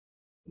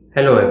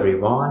Hello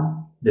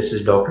everyone, this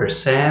is Dr.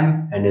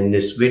 Sam, and in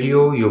this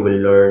video you will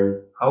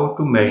learn how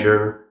to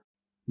measure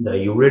the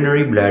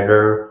urinary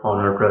bladder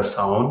on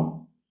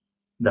ultrasound.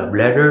 The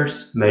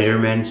bladder's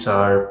measurements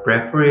are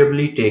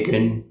preferably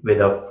taken with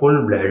a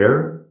full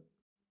bladder.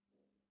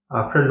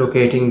 After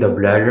locating the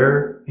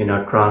bladder in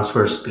a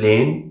transverse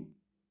plane,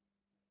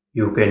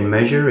 you can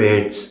measure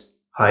its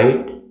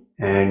height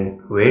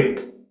and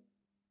width.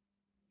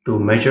 To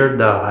measure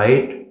the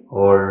height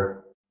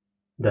or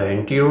the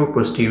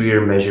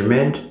anterior-posterior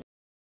measurement,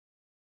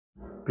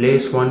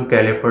 place one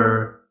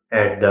caliper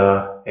at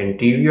the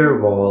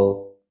anterior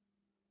wall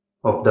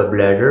of the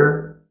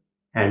bladder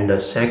and the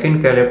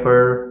second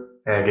caliper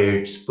at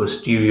its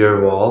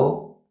posterior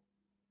wall,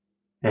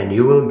 and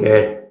you will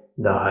get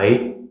the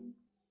height.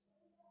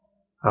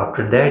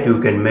 After that, you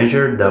can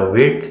measure the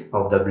width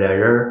of the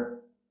bladder.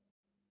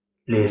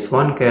 Place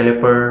one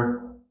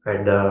caliper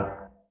at the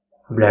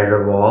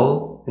bladder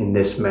wall in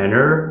this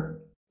manner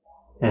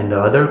and the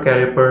other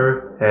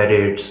caliper at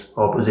its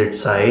opposite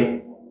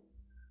side,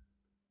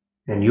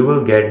 and you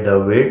will get the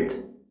width.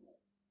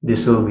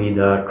 This will be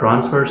the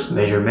transverse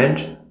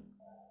measurement.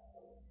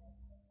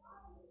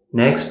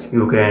 Next,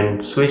 you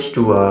can switch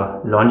to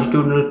a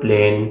longitudinal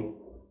plane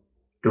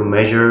to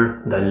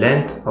measure the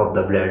length of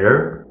the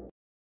bladder.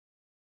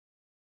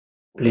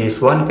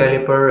 Place one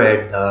caliper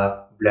at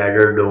the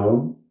bladder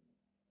dome,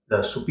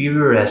 the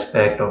superior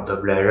aspect of the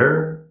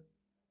bladder,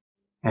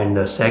 and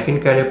the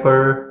second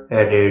caliper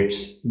at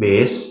its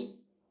base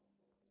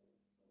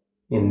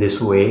in this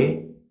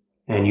way,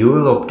 and you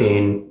will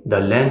obtain the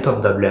length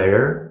of the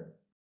bladder.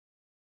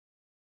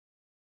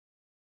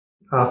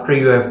 After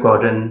you have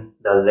gotten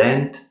the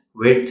length,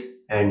 width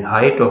and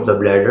height of the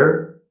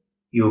bladder,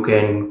 you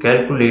can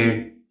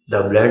calculate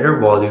the bladder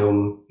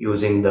volume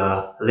using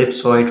the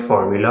ellipsoid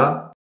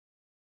formula.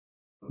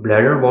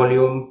 Bladder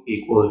volume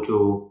equal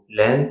to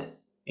length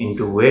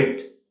into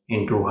width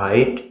into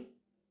height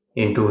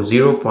into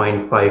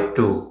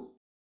 0.52.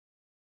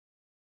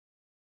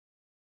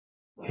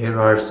 Here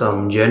are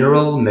some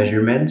general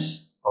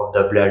measurements of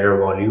the bladder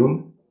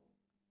volume.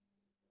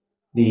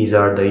 These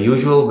are the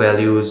usual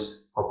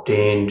values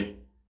obtained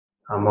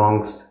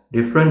amongst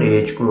different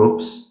age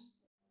groups.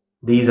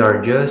 These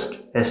are just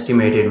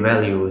estimated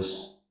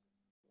values.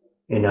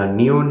 In a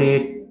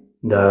neonate,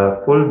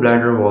 the full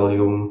bladder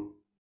volume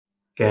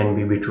can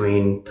be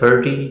between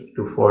 30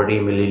 to 40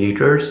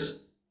 milliliters.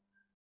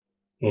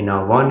 In a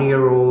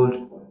 1-year-old,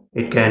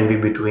 it can be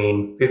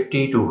between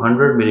 50 to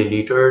 100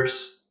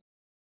 milliliters.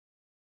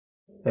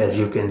 As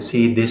you can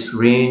see, this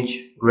range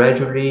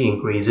gradually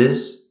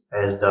increases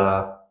as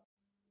the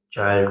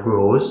child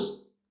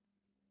grows.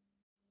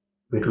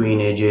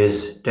 Between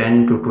ages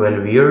 10 to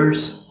 12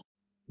 years,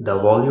 the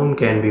volume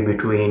can be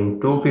between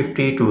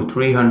 250 to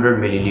 300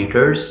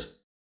 milliliters.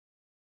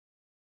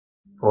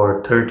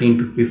 For 13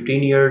 to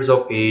 15 years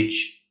of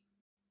age,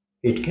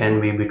 it can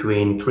be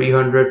between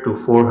 300 to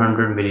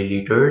 400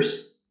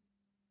 milliliters.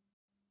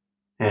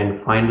 And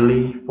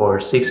finally, for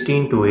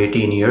 16 to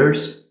 18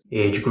 years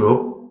age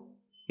group,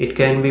 it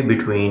can be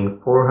between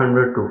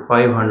 400 to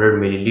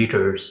 500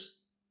 milliliters.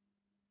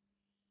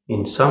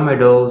 In some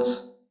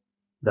adults,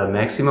 the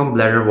maximum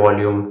bladder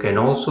volume can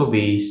also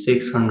be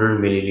 600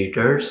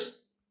 milliliters.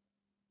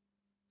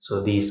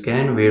 So these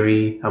can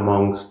vary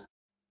amongst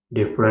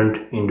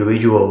different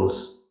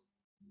individuals.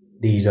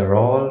 These are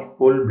all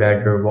full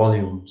bladder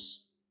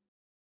volumes.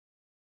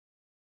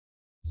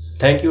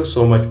 Thank you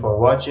so much for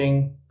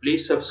watching.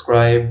 Please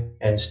subscribe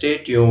and stay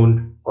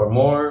tuned for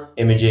more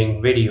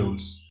imaging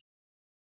videos.